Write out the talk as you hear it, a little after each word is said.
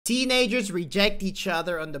Teenagers reject each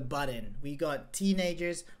other on the button. We got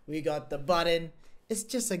teenagers, we got the button. It's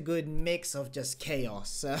just a good mix of just chaos.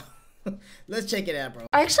 So let's check it out, bro.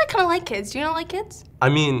 I actually kind of like kids. Do you not like kids? I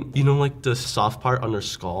mean, you know, like the soft part on your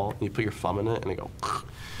skull, and you put your thumb in it, and they go.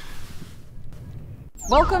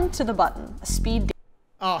 Welcome to the button. A speed.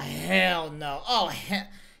 Oh hell no! Oh hell,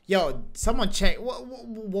 yo! Someone check.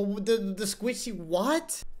 What the squishy?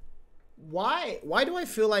 What? Why do I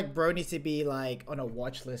feel like bro needs to be like on a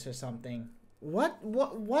watch list or something? What?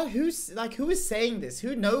 Who's like, who is saying this?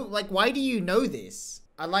 Who know? Like, why do you know this?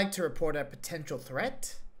 I'd like to report a potential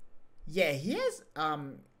threat. Yeah, he has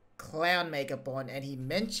clown makeup on, and he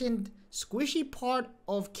mentioned squishy part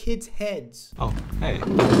of kids' heads. Oh, hey.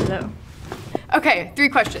 No. Okay, 3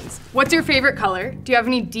 questions. What's your favorite color? Do you have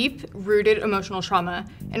any deep-rooted emotional trauma?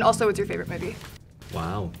 And also, what's your favorite movie?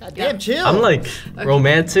 Wow. God damn, chill. I'm like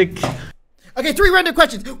romantic. Okay, 3 random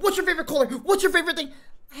questions. What's your favorite color? What's your favorite thing?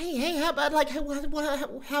 Hey, how about like,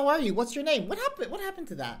 how are you? What's your name? What happened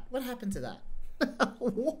to that? What happened to that?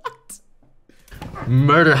 What?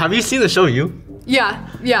 Murder. Have you seen the show, You?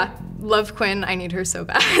 Yeah. Love Quinn. I need her so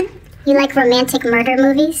bad. You like romantic murder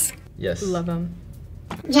movies? Yes. Love them.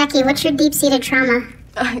 Jackie, what's your deep-seated trauma?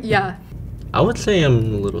 Yeah. I would say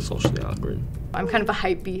I'm a little socially awkward. I'm kind of a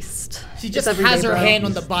hype beast. She just has her hand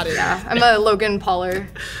on the button. Yeah, I'm a Logan Pauler.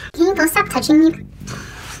 Can you go stop touching me?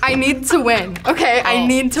 I need to win. Okay, I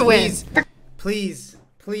need to win. Please,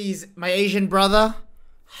 my Asian brother,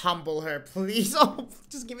 humble her, please. Oh,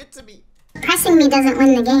 just give it to me. Pressing me doesn't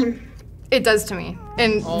win the game. It does to me,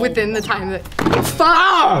 and within the time that.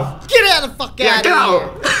 Fuck! Get out the fuck out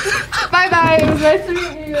of here! Bye bye. It was nice to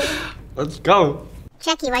meet you. Let's go.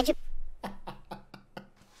 Jackie, why'd you...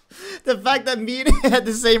 The fact that me and him had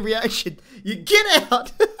the same reaction. You get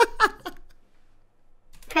out!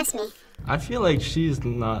 Press me. I feel like she's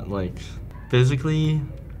not like physically.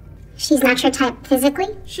 She's not your type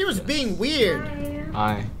physically? She was being weird.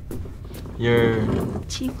 Hi. You're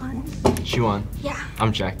Chiwon. Yeah.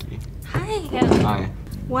 I'm Jackie. Hi. Hi.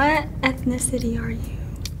 What ethnicity are you?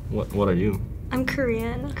 What are you? I'm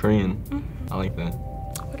Korean. Korean. I like that.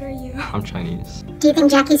 What are you? I'm Chinese. Do you think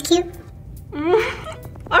Jackie's cute?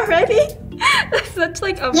 Already? That's such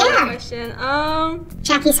like a Yeah. question.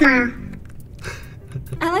 Jackie, smile.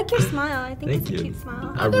 I like your smile. I think Thank it's you. a cute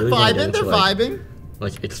smile. I really wanna get They're into, vibing.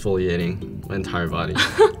 like exfoliating my entire body.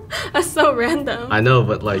 That's so random. I know,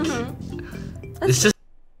 but like, it's just.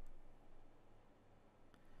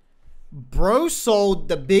 Bro sold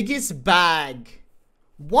the biggest bag.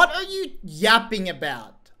 What are you yapping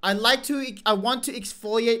about? I want to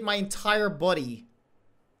exfoliate my entire body.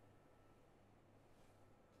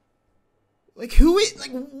 Like who is,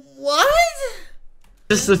 like what?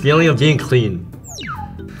 Just the feeling of being clean.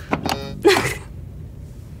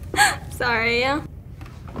 Sorry. It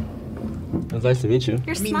was nice to meet you.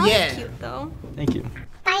 Your mean, smile yeah. is cute though. Thank you.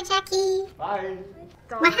 Bye, Jackie. Bye.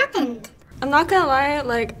 What happened? I'm not gonna lie,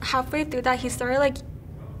 like halfway through that he started like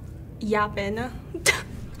yapping.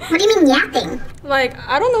 What do you mean yapping? Like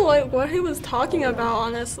I don't know like what he was talking about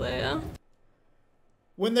honestly.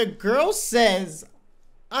 When the girl says,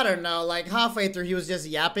 I don't know, like halfway through he was just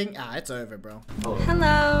yapping, it's over, bro.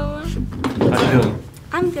 Hello. How you doing?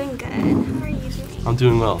 I'm doing good. How are you doing? I'm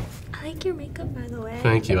doing well. I like your makeup by the way.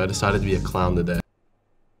 Thank you. I decided to be a clown today.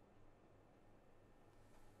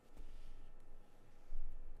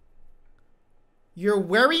 You're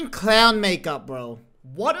wearing clown makeup, bro.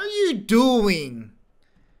 What are you doing?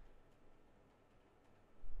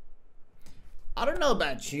 I don't know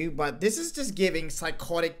about you, but this is just giving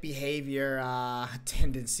psychotic behavior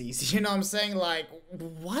tendencies. You know what I'm saying? Like,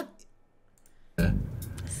 what? Yeah,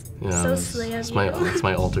 So slay of it's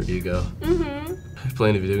my alter ego. You play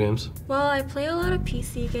any video games? Well, I play a lot of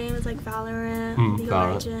PC games like Valorant, League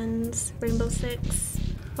of Legends, Rainbow Six.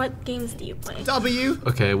 What games do you play? W?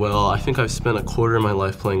 Okay, well, I think I've spent a quarter of my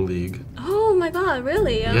life playing League. Oh my god,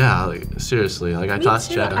 really? Yeah, like seriously. Like I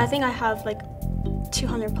tossed too. Jet. I think I have like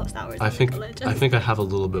 200 plus hours. I in think League of Legends. I think I have a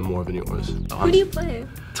little bit more than yours. Who do you play?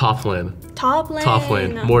 Top lane. Top lane. Top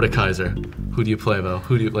lane. Mordekaiser. Who do you play though?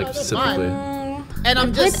 Who do you like specifically? And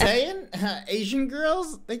I'm just saying, Asian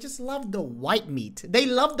girls, they just love the white meat. They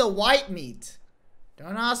love the white meat.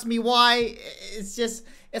 Don't ask me why.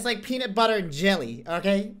 It's like peanut butter and jelly,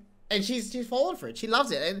 okay? And she's falling for it. She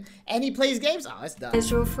loves it. And he plays games. Oh, it's done.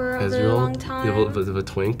 Israel for a really long time. You have a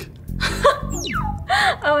twink?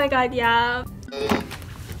 Oh my god, yeah.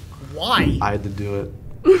 Why? I had to do it.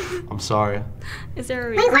 I'm sorry. Is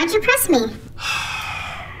there a Wait, reason? why'd you press me?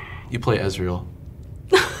 You play Ezreal.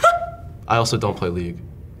 I also don't play League.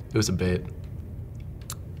 It was a bait.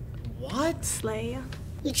 What? Slay.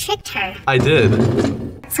 You tricked her. I did.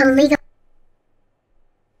 So legal.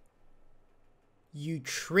 You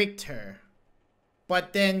tricked her.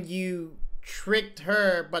 But then you tricked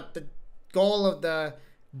her, but the goal of the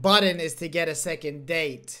button is to get a second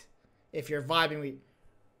date. If you're vibing with...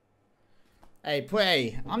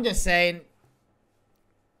 Hey, I'm just saying...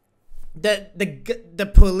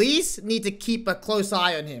 The police need to keep a close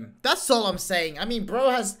eye on him. That's all I'm saying. I mean, bro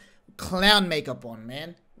has clown makeup on,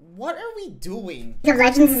 man. What are we doing? League of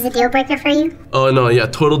Legends is a deal breaker for you? Oh no, yeah,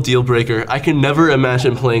 total deal breaker. I can never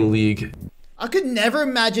imagine playing League. I could never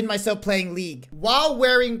imagine myself playing League while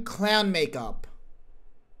wearing clown makeup.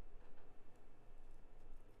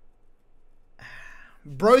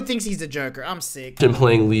 Bro thinks he's a joker. I'm sick. I'm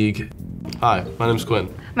playing League. Hi, my name's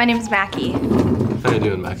Quinn. My name's Mackie. How you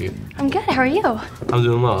doing, Mackie? I'm good. How are you? I'm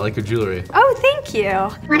doing well. I like your jewelry. Oh, thank you.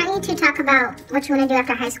 Why don't you two talk about what you want to do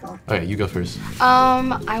after high school? Okay, you go first.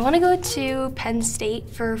 I want to go to Penn State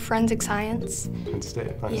for forensic science. Penn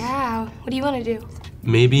State. Nice. Yeah. What do you want to do?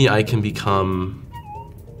 Maybe I can become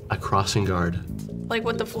a crossing guard. Like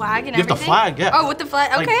with the flag and You have the flag, yeah. Oh, with the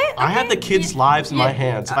flag. Like, Okay. I have the kids' lives in my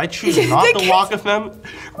hands. If I choose The not to kids- walk with them,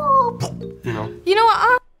 you know. You know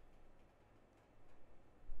what?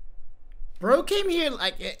 Bro came here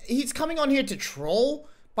like he's coming on here to troll,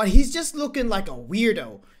 but he's just looking like a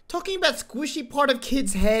weirdo. Talking about squishy part of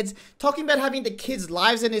kids' heads, talking about having the kids'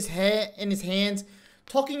 lives in his hands,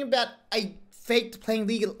 talking about a faked playing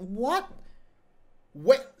League. What?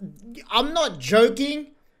 I'm not joking.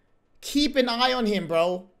 Keep an eye on him,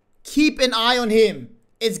 bro. Keep an eye on him.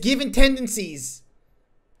 It's giving tendencies.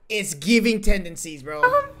 It's giving tendencies, bro.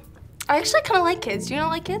 I actually kind of like kids. Do you not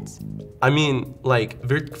like kids? I mean, like,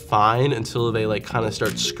 they're fine until they, like, kind of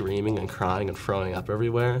start screaming and crying and throwing up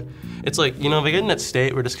everywhere. It's like, you know, they get in that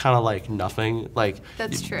state where just kind of, like, nothing. Like,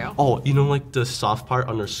 That's true. Oh, you know, like, the soft part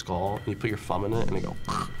on their skull, and you put your thumb in it, and they go,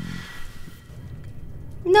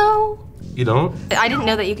 No. you don't? I didn't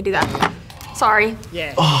know that you could do that. Sorry.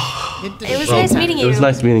 Yeah. It was nice meeting you. It was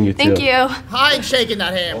nice meeting you, too. Thank you. Hide shaking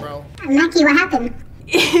that hand, bro. Mackie, what happened?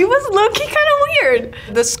 He was low-key kind of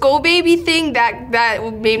weird. The skull baby thing, that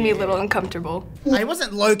made me a little uncomfortable. He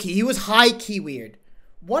wasn't low-key. He was high-key weird.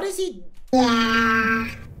 What is he? Yeah.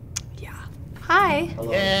 Yeah. Hi.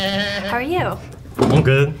 Yeah. How are you? I'm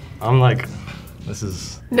good. I'm like, this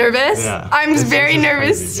is. Nervous? Yeah. I'm This very is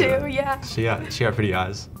nervous crazy, too, yeah. She got pretty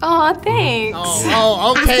eyes. Aw, thanks.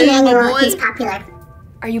 Oh, Ask okay, Emmanuel my if he's boy. popular.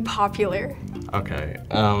 Are you popular? Okay.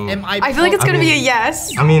 Am I feel like it's gonna be a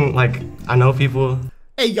yes. I mean, like, I know people.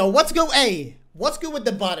 Hey, yo, what's good? Hey, what's good with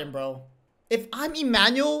the button, bro? If I'm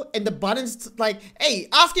Emmanuel and the button's like, hey,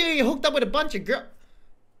 Oscar, you hooked up with a bunch of girls.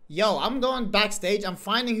 Yo, I'm going backstage. I'm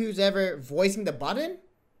finding who's ever voicing the button,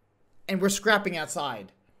 and we're scrapping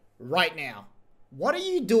outside right now. What are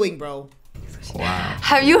you doing, bro? Wow.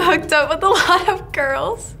 Have you hooked up with a lot of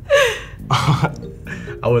girls?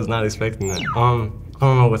 I was not expecting that. I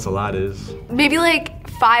don't know what a lot is. Maybe like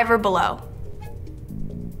 5 or below.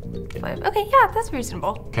 5. Okay, yeah, that's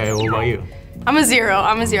reasonable. Okay, what about you? I'm a 0.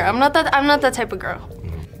 I'm not that type of girl.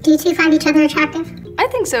 Do you two find each other attractive? I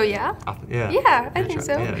think so, yeah. Yeah. Yeah, I think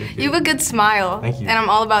so. Yeah, You have a good smile. Thank you. And I'm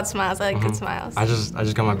all about smiles. I like good smiles. I just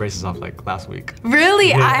got my braces off like last week. Really?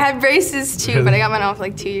 Yeah. I had braces too, but I got mine off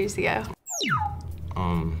like 2 years ago.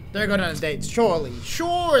 They're going on a date.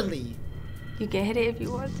 Surely. You can hit it if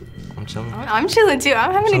you want to. I'm chilling. I'm chilling too.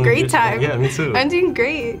 I'm having a Chilling great good. time. Yeah, me too. I'm doing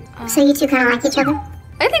great. So you two kind of like each other?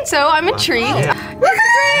 I think so. I'm intrigued. Yeah.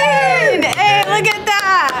 Woohoo! Hey, look at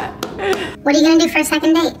that! What are you gonna do for a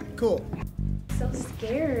second date? Cool. So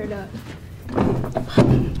scared.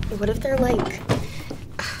 What if they're like,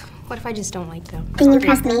 what if I just don't like them? Can you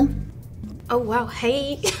impress me? Oh wow,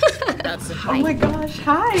 hey. That's it. Oh my gosh,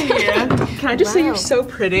 hi. Can I just say you're so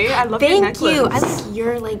pretty? I love your Thank necklace. you. I like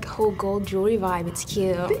your like whole gold jewelry vibe. It's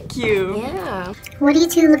cute. Thank you. Yeah. What are you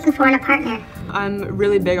two looking for in a partner? I'm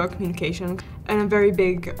really big on communication, and I'm very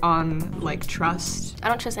big on like trust. I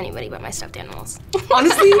don't trust anybody but my stuffed animals.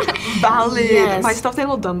 Honestly, valid. Yes. My stuffed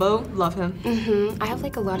animal Dumbo, love him. I have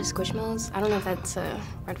like a lot of squishmallows. I don't know if that's a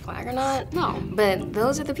red flag or not. No. But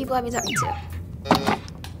those are the people I be talking to.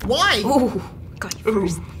 Why? Ooh, got you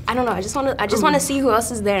first. I don't know. I just want to see who else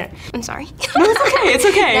is there. I'm sorry. No, it's okay. It's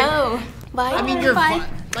okay. No. Bye. I mean, you're Bye.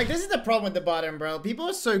 like, this is the problem with the bottom, bro. People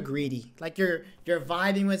are so greedy. Like, you're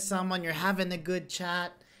vibing with someone, you're having a good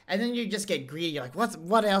chat, and then you just get greedy. You're like,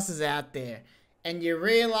 what else is out there? And you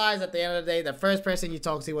realize at the end of the day, the first person you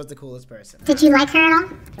talked to was the coolest person. Did you like her at all?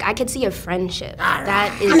 I could see a friendship. Ah,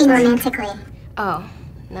 That I mean is. romantically. Oh,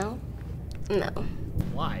 no? No.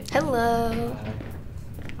 Why? Hello.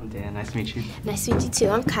 I'm Dan. Nice to meet you. Nice to meet you too.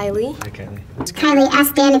 I'm Kylie. Hi, Kylie. Kylie,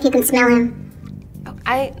 ask Dan if you can smell him. Oh,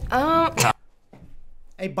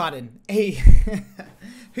 Hey, button. Hey,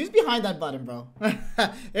 who's behind that button, bro?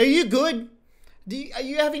 Are you good? Are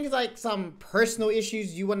you having like some personal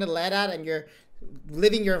issues you want to let out, and you're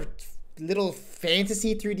living your little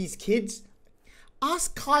fantasy through these kids?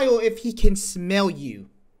 Ask Kyle if he can smell you.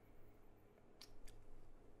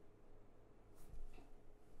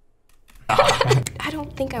 I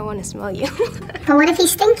don't think I want to smell you. But what if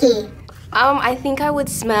he's stinky? I think I would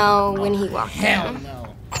smell when he walked Hell in.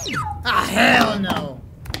 no. Hell no.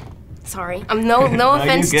 Sorry. No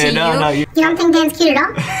offense to you. You don't think Dan's cute at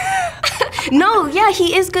all? No, yeah,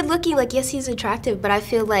 he is good looking. Like, yes, he's attractive, but I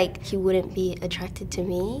feel like he wouldn't be attracted to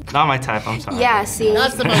me. Not my type, I'm sorry. Yeah, see.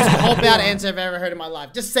 That's the most hope-out answer I've ever heard in my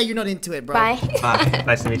life. Just say you're not into it, bro. Bye. Bye.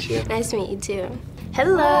 Nice to meet you. Nice to meet you too.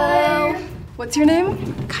 Hello. What's your name?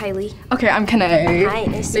 Kylie. Okay, I'm Kanae. Hi,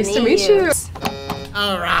 nice to meet you.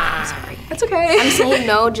 All right. Sorry. That's okay. I'm saying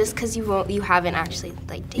no just because you haven't actually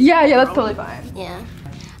like dated. Yeah, that's totally fine. Yeah.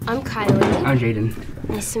 I'm Kylie. I'm Jaden.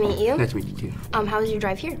 Nice to meet you. Nice to meet you too. How was your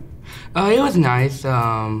drive here? It was nice.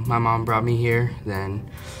 My mom brought me here. Then,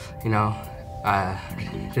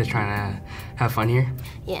 just trying to have fun here.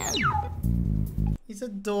 Yeah. He's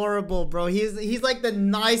adorable, bro. He's like the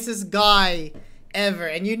nicest guy ever,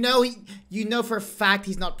 and you know for a fact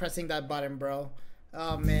he's not pressing that button, bro.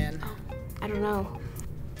 Oh man. I don't know.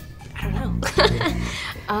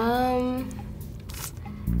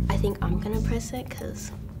 I think I'm gonna press it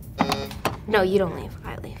because. No, you don't leave.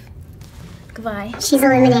 I leave. Goodbye. She's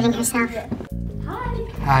eliminating herself.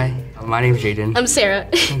 Hi, my name's Jaden. I'm Sarah.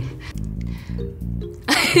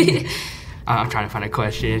 I'm trying to find a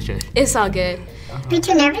question. It's just. It's all good. Are you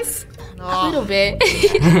too nervous? A little bit.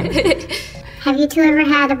 Have you two ever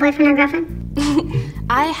had a boyfriend or girlfriend?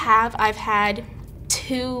 I have. I've had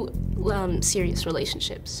 2 serious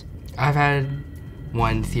relationships. I've had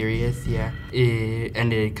one serious, yeah. It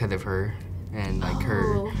ended because of her and like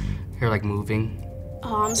her like moving.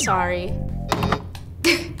 Oh, I'm sorry.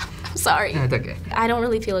 I'm sorry. No, it's okay. I don't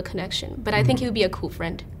really feel a connection, but I think he would be a cool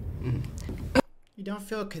friend. You don't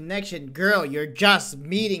feel a connection, girl. You're just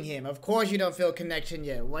meeting him. Of course you don't feel a connection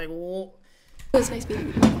yet. Like, It was nice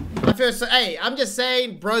meeting you. I feel so. Hey, I'm just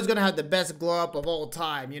saying, bro's gonna have the best glow up of all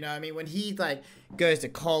time. You know what I mean? When he like goes to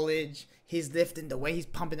college, he's lifting the weight, he's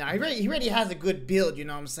pumping out. He already has a good build. You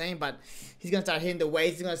know what I'm saying? But he's gonna start hitting the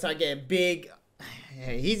weights. He's gonna start getting big.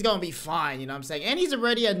 Hey, he's gonna be fine. You know what I'm saying? And he's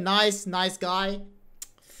already a nice guy.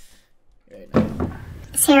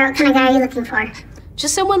 Sarah, what kind of guy are you looking for?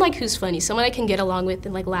 Just someone like who's funny, someone I can get along with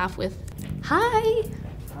and like laugh with. Hi.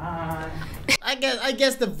 I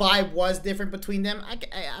guess the vibe was different between them. I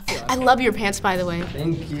feel. I love your pants, by the way.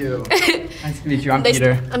 Thank you. Nice to meet you. I'm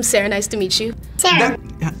Peter. I'm Sarah. Nice to meet you. Sarah,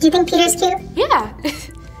 do you think Peter's cute? Yeah.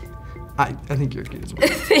 I think you're cute as well.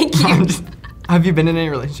 Thank you. Have you been in any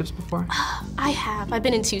relationships before? I have. I've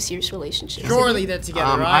been in 2 serious relationships. Surely they're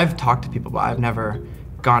together, right? I've talked to people, but I've never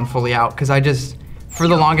gone fully out because for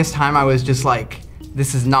the longest time, I was just like,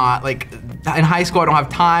 this is not like in high school. I don't have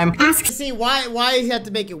time. See why does he have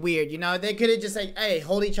to make it weird? You know, they could have just like, hey,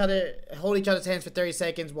 hold each other's hands for 30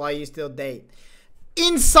 seconds while you still date,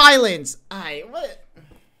 in silence. Alright, what?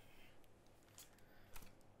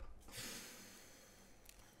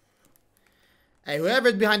 Hey,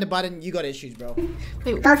 whoever's behind the button, you got issues, bro.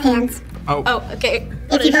 Wait. Both hands. Oh, okay.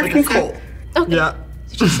 If you both consent. Okay. Yeah.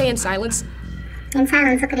 Did you say in silence? In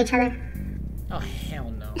silence, look at each other. Oh hell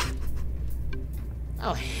no.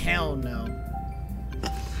 Oh hell no.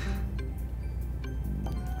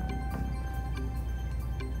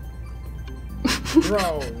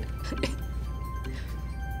 Bro.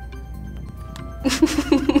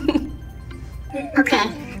 Okay.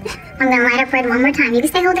 I'm gonna light up red one more time. You can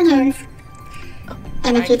stay holding hands.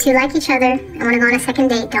 And if you two like each other and want to go on a second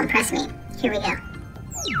date, don't press me. Here we go.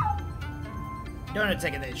 You're on a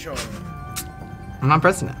second date, sure. I'm not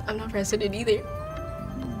pressing it. I'm not pressing it either.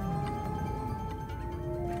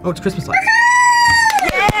 Oh, it's Christmas lights.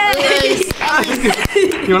 Yes.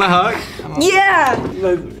 You want a hug? Yeah.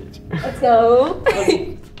 Let's go.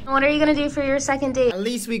 What are you gonna do for your second date? At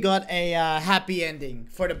least we got a happy ending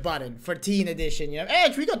for the button for teen edition. You know,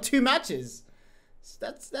 hey, we got 2 matches.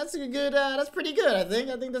 That's a good. That's pretty good. I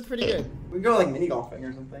think that's pretty good. We go like mini golfing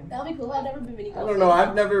or something. That'll be cool. I've never been mini golfing. I don't know.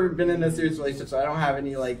 I've never been in a serious relationship, so I don't have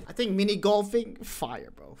any like. I think mini golfing,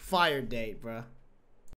 fire, bro. Fire date, bro.